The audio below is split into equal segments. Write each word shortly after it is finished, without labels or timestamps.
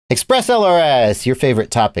ExpressLRS, your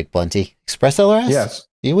favorite topic, Blunty. ExpressLRS? Yes.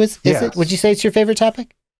 Is it? Would you say it's your favorite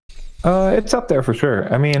topic? It's up there for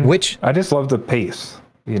sure. I mean, I just love the pace,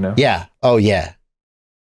 you know? Yeah. Oh, yeah.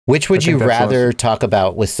 Which would you rather talk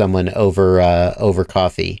about with someone over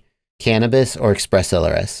coffee? Cannabis or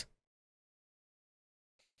ExpressLRS?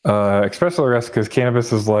 ExpressLRS, because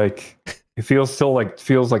cannabis is like, it feels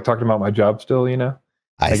like talking about my job still, you know?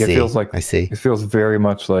 I see. It feels very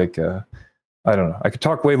much like, I don't know. I could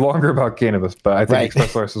talk way longer about cannabis, but I think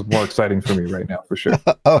ExpressLRS is more exciting for me right now, for sure.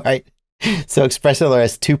 All right. So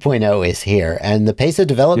ExpressLRS 2.0 is here, and the pace of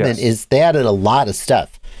development is, they added a lot of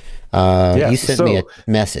stuff. You sent me a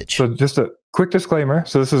message. So just a quick disclaimer.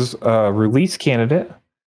 So this is a release candidate.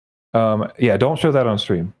 Don't show that on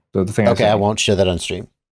stream. So the thing I won't show that on stream.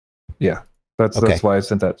 Yeah. That's why I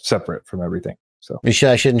sent that separate from everything. So I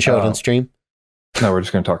shouldn't show it on stream? No, we're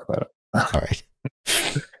just going to talk about it. All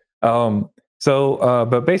right.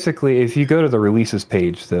 But basically, if you go to the releases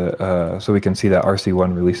page, so we can see that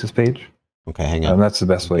RC1 releases page. Okay, hang on. That's the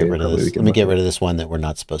best way. Let me get rid of this one that we're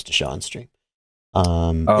not supposed to show on stream.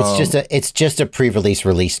 It's just a pre-release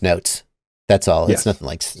release notes. That's all. It's nothing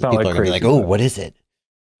like people are gonna be like, oh, what is it?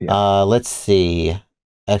 Yeah. Let's see.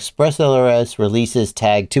 ExpressLRS releases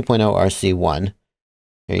tag 2.0 RC1.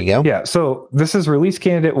 There you go. Yeah, so this is release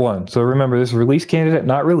candidate 1. So remember, this is release candidate,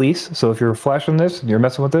 not release. So if you're flashing this and you're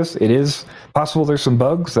messing with this, it is possible there's some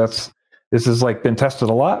bugs. This has like been tested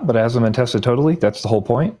a lot, but it hasn't been tested totally. That's the whole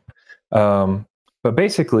point. But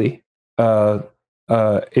basically,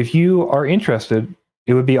 if you are interested,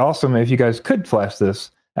 it would be awesome if you guys could flash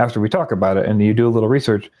this after we talk about it and you do a little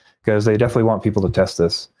research, because they definitely want people to test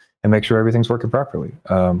this and make sure everything's working properly.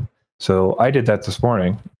 So I did that this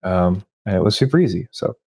morning, and it was super easy.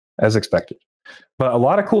 So as expected, but a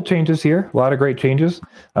lot of cool changes here, a lot of great changes.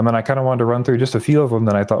 And I kind of wanted to run through just a few of them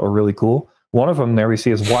that I thought were really cool. One of them there we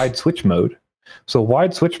see is wide switch mode. So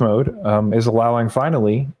wide switch mode is allowing,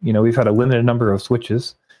 finally, we've had a limited number of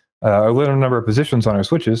switches, a limited number of positions on our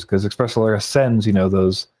switches because ExpressLRS sends,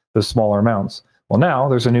 those smaller amounts. Well, now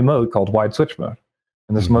there's a new mode called wide switch mode.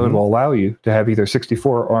 And this mode will allow you to have either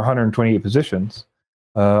 64 or 128 positions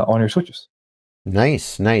on your switches.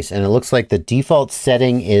 Nice. And it looks like the default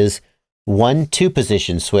setting is 1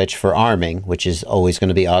 2-position switch for arming, which is always going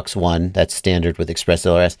to be aux1. That's standard with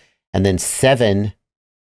ExpressLRS. And then 6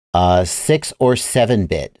 or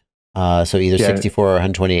 7-bit. So either 64 or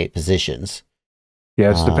 128 positions.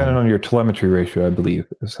 Yeah, it's dependent on your telemetry ratio, I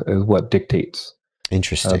believe, is what dictates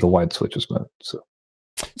the wide switches mode.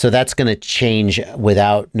 So that's going to change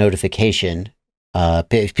without notification.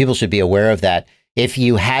 People should be aware of that. If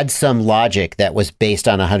you had some logic that was based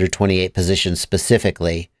on 128 positions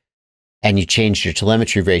specifically, and you changed your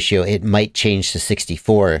telemetry ratio, it might change to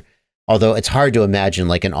 64. Although it's hard to imagine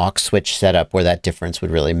like an aux switch setup where that difference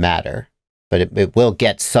would really matter. But it will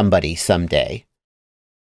get somebody someday.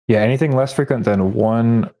 Yeah, anything less frequent than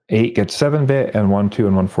 1.8 gets 7-bit, and 1.2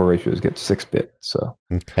 and 1.4 ratios get 6-bit. So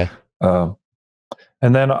okay.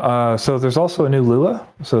 And then so there's also a new Lua.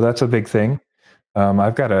 So that's a big thing.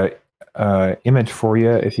 I've got a image for you.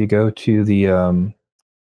 If you go to the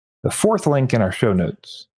 4th link in our show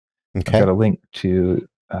notes, okay. I've got a link to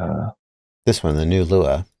this one, the new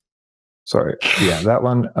Lua. Sorry, yeah, that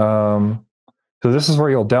one. So this is where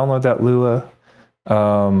you'll download that Lua.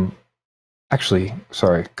 Actually,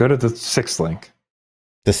 sorry, go to the 6th link.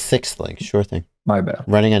 The 6th link, sure thing. My bad.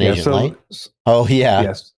 Running on Agent Lite? Oh yeah.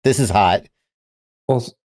 Yes. This is hot. Well,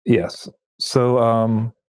 yes.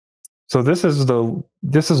 So this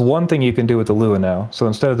is one thing you can do with the Lua now. So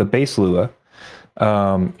instead of the base Lua,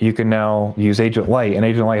 you can now use Agent Lite, and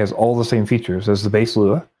Agent Lite has all the same features as the base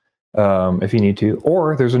Lua, if you need to.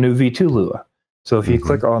 Or there's a new V2 Lua. So if you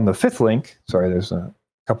click on the 5th link, sorry, there's a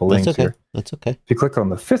couple links here. That's okay. If you click on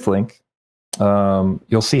the 5th link,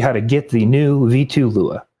 you'll see how to get the new V2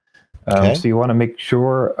 Lua. So you want to make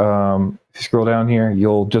sure, if you scroll down here,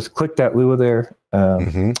 you'll just click that Lua there.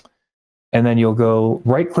 And then you'll go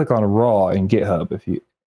right-click on RAW in GitHub,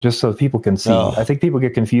 just so people can see. I think people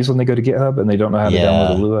get confused when they go to GitHub and they don't know how to download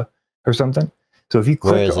a Lua or something. So if you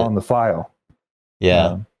click on the file,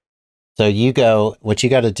 so you go. What you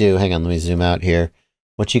got to do? Hang on, let me zoom out here.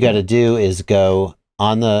 What you got to do is go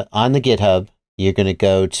on the GitHub. You're going to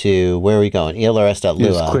go to, where are we going? ELRS.lua.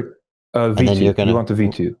 Just click V2. And then you want the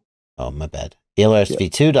V2. Oh, my bad. ELRS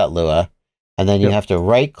v2.lua. And then you have to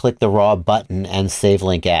right-click the raw button and save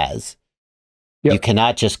link as. You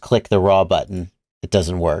cannot just click the raw button. It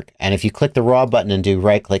doesn't work. And if you click the raw button and do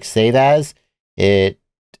right-click save as, it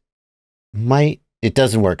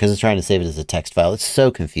doesn't work because it's trying to save it as a text file. It's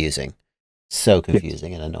so confusing. So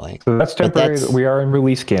confusing and annoying. So that's temporary. We are in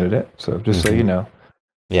release candidate. So just so you know.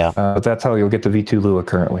 Yeah. But that's how you'll get the V2 Lua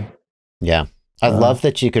currently. Yeah. I love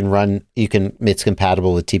that it's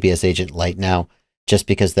compatible with TBS Agent Lite now, just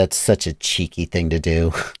because that's such a cheeky thing to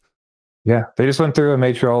do. Yeah, they just went through and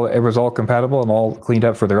made sure it was all compatible and all cleaned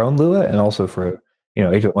up for their own Lua and also for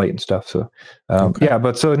Agent Lite and stuff. So Okay. yeah,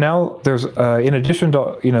 but so now there's in addition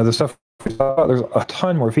to the stuff we saw, there's a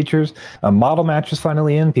ton more features. Model match is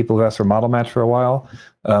finally in. People have asked for model match for a while.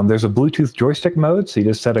 There's a Bluetooth joystick mode, so you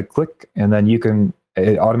just set a click and then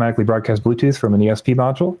it automatically broadcasts Bluetooth from an ESP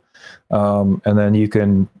module, and then you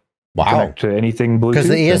can connect to anything Bluetooth. Because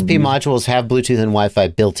the ESP modules have Bluetooth and Wi-Fi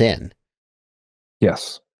built in.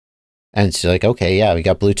 Yes. And it's like, okay, yeah, we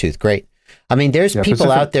got Bluetooth. Great. I mean, there's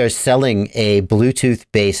people out there selling a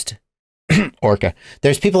Bluetooth-based Orca.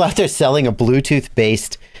 There's people out there selling a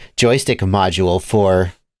Bluetooth-based joystick module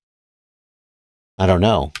for, I don't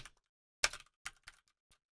know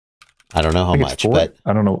how much, but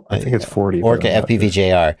I don't know. I think it's 40. Orca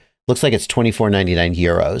FPV-JR. Looks like it's 24.99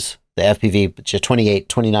 euros. The FPV,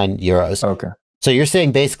 29 euros. Okay. So you're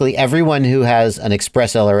saying basically everyone who has an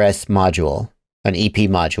ExpressLRS module, an EP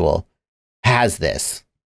module, has this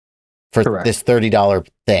for Correct. this $30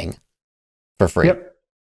 thing for free. Yep.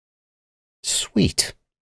 Sweet.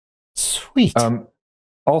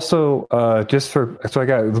 Also, so I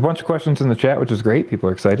got a bunch of questions in the chat, which is great. People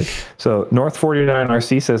are excited. So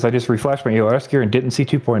North49RC says, I just reflashed my ELRS gear and didn't see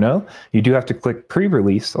 2.0. You do have to click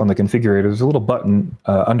pre-release on the configurator. There's a little button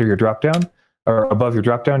under your dropdown or above your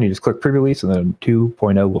dropdown. You just click pre-release and then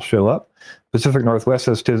 2.0 will show up. Pacific Northwest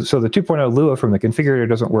says, so the 2.0 Lua from the configurator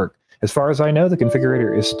doesn't work. As far as I know, the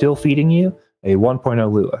configurator is still feeding you a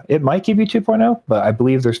 1.0 Lua. It might give you 2.0, but I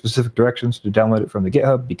believe there's specific directions to download it from the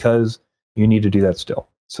GitHub because you need to do that still.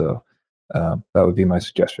 So that would be my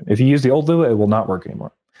suggestion. If you use the old Lua, it will not work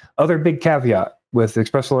anymore. Other big caveat with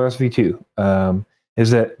ExpressLRS V2 is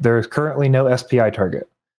that there is currently no SPI target.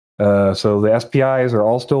 So the SPIs are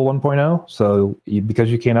all still 1.0. So because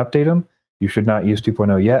you can't update them, you should not use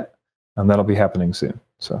 2.0 yet. And that'll be happening soon.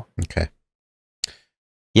 So okay.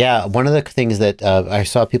 Yeah, one of the things that I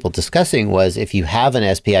saw people discussing was if you have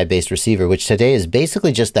an SPI-based receiver, which today is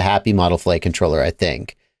basically just the Happy model flight controller, I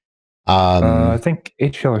think. I think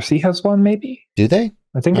HLRC has one, maybe. Do they?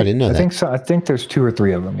 I didn't know that. I think so. I think there's 2 or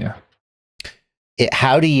 3 of them. Yeah.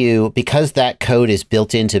 How do you, because that code is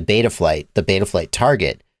built into Betaflight, the Betaflight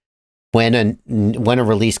target, when a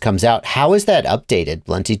release comes out, how is that updated,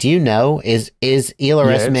 Blunty? Do you know? Is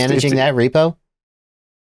ELRS managing that repo?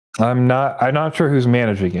 I'm not sure who's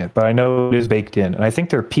managing it, but I know it is baked in, and I think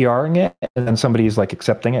they're PRing it, and then somebody's like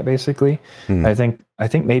accepting it. Basically, I think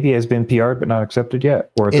maybe it has been PR'd but not accepted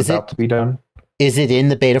yet, or it's about to be done. Is it in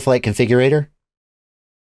the Betaflight configurator?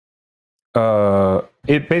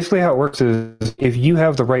 It basically how it works is if you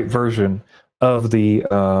have the right version of the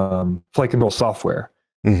flight control software,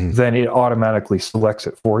 then it automatically selects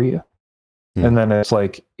it for you, and then it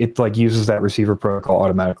uses that receiver protocol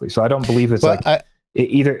automatically. So I don't believe it's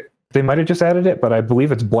either they might have just added it, but I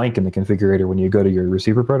believe it's blank in the configurator when you go to your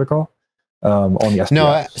receiver protocol on the SPI.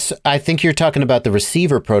 No, I think you're talking about the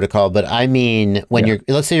receiver protocol, but I mean when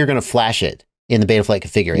let's say you're going to flash it in the Betaflight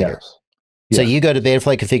configurator. Yes. So you go to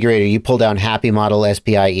Betaflight configurator, you pull down Happy model,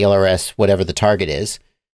 SPI, ELRS, whatever the target is.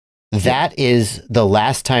 That is the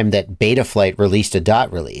last time that Betaflight released a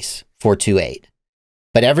dot release, 428.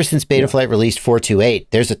 But ever since Betaflight released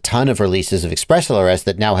 428, there's a ton of releases of ExpressLRS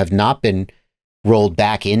that now have not been rolled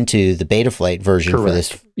back into the Betaflight version for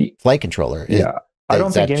this flight controller. I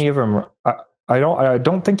don't think any of them. I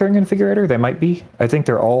don't think they're in configurator. They might be. I think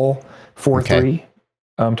they're all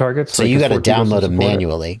 4.3 targets. So you got to download them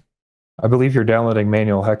manually. I believe you're downloading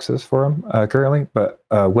manual hexes for them currently, but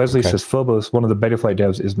Wesley says Phobos, one of the Betaflight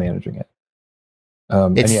devs, is managing it.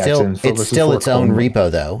 It's still its own repo,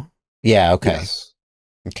 though. Yeah. Okay. Yes.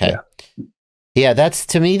 Okay. Yeah,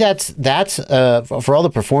 to me, that's for all the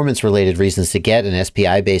performance related reasons to get an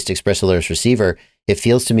SPI based ExpressLRS receiver. It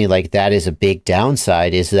feels to me like that is a big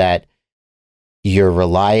downside, is that you're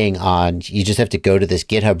relying on, you just have to go to this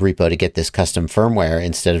GitHub repo to get this custom firmware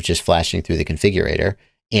instead of just flashing through the configurator.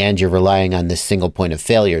 And you're relying on this single point of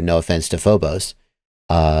failure, no offense to Phobos,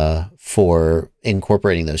 for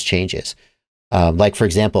incorporating those changes. Like, for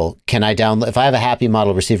example, can I download, if I have a Happy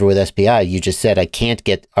model receiver with SPI, you just said I can't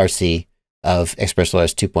get RC of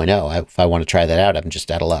ExpressLRS 2.0. If I want to try that out, I'm just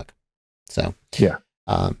out of luck. So,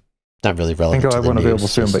 not really relevant. I think I'll have one available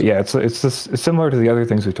soon, but yeah, it's similar to the other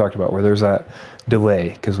things we talked about where there's that delay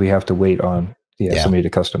because we have to wait on somebody to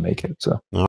custom make it. So.